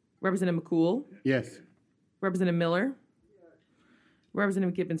 Representative McCool? Yes. Representative Miller? Yes.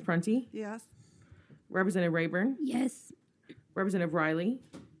 Representative Gibbons-Prunty? Yes. Representative Rayburn? Yes. Representative Riley?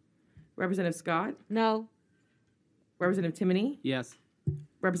 Representative Scott? No. Representative Timoney? Yes.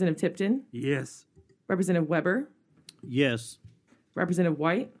 Representative Tipton? Yes. Representative Weber? Yes. Representative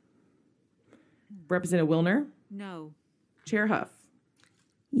White? Representative Wilner? No. Chair Huff?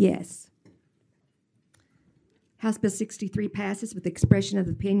 Yes. House Bill 63 passes with the expression of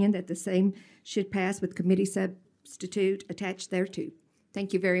opinion that the same should pass with committee substitute attached thereto.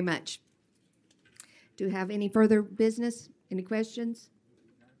 Thank you very much. Do we have any further business? Any questions?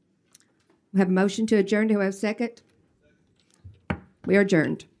 We have a motion to adjourn. Do we have a second? We are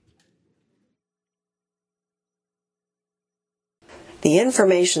adjourned. The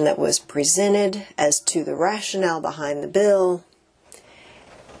information that was presented as to the rationale behind the bill,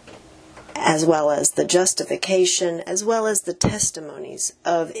 as well as the justification, as well as the testimonies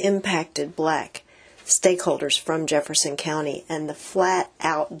of impacted black stakeholders from Jefferson County and the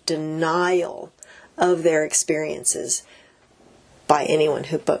flat-out denial of their experiences by anyone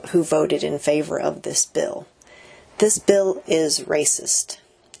who voted in favor of this bill. This bill is racist.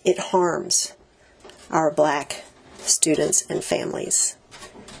 It harms our black students and families.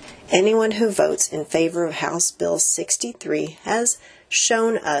 Anyone who votes in favor of House Bill 63 has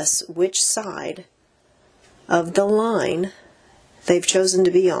shown us which side of the line they've chosen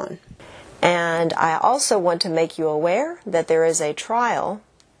to be on. And I also want to make you aware that there is a trial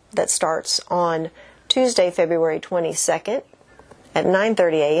that starts on Tuesday, February 22nd at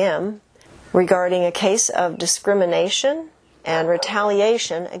 9:30 a.m. regarding a case of discrimination and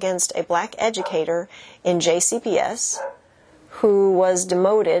retaliation against a black educator in JCPS who was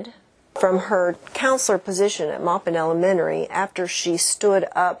demoted from her counselor position at Maupin Elementary after she stood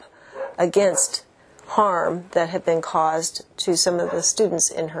up against harm that had been caused to some of the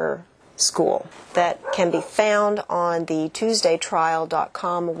students in her school. That can be found on the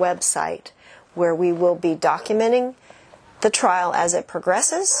TuesdayTrial.com website, where we will be documenting the trial as it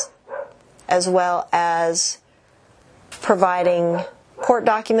progresses, as well as providing court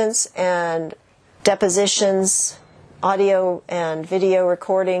documents and depositions, audio and video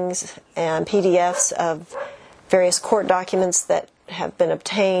recordings, and PDFs of various court documents that have been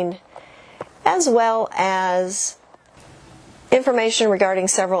obtained, as well as information regarding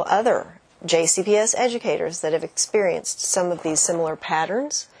several other JCPS educators that have experienced some of these similar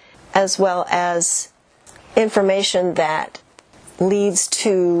patterns, as well as information that leads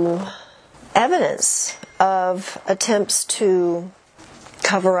to evidence of attempts to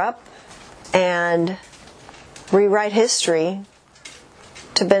cover up and rewrite history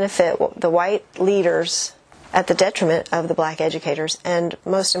to benefit the white leaders at the detriment of the black educators, and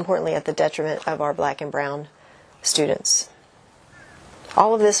most importantly at the detriment of our black and brown students.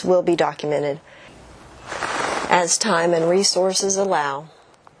 All of this will be documented as time and resources allow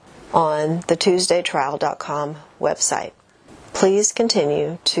on the TuesdayTrial.com website. Please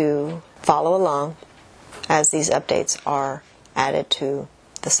continue to follow along as these updates are added to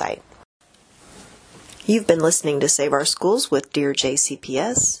the site. You've been listening to Save Our Schools with Dear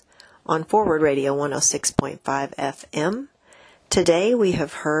JCPS on Forward Radio 106.5 FM. Today we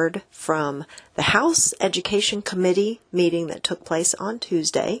have heard from the House Education Committee meeting that took place on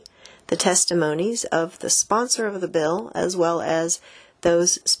Tuesday, the testimonies of the sponsor of the bill as well as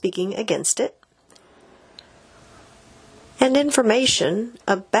those speaking against it, and information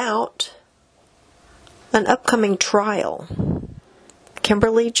about an upcoming trial,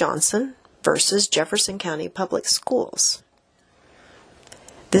 Kimberly Johnson versus Jefferson County Public Schools.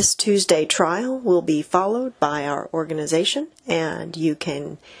 This Tuesday trial will be followed by our organization, and you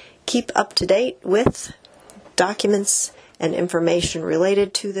can keep up to date with documents and information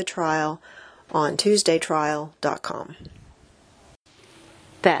related to the trial on TuesdayTrial.com.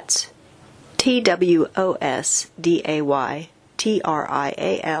 That's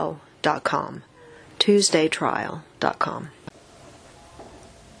TWOSDAYTRIAL.com. TuesdayTrial.com.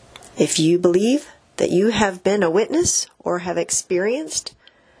 If you believe that you have been a witness or have experienced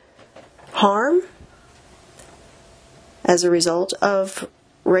harm as a result of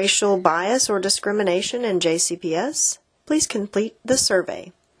racial bias or discrimination in JCPS, please complete the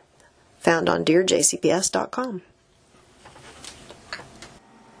survey found on DearJCPS.com.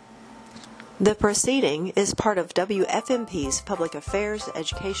 The proceeding is part of WFMP's Public Affairs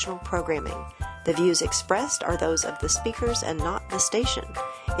educational programming. The views expressed are those of the speakers and not the station.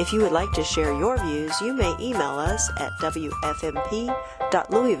 If you would like to share your views, you may email us at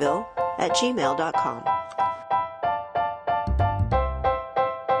wfmp.louisville@gmail.com.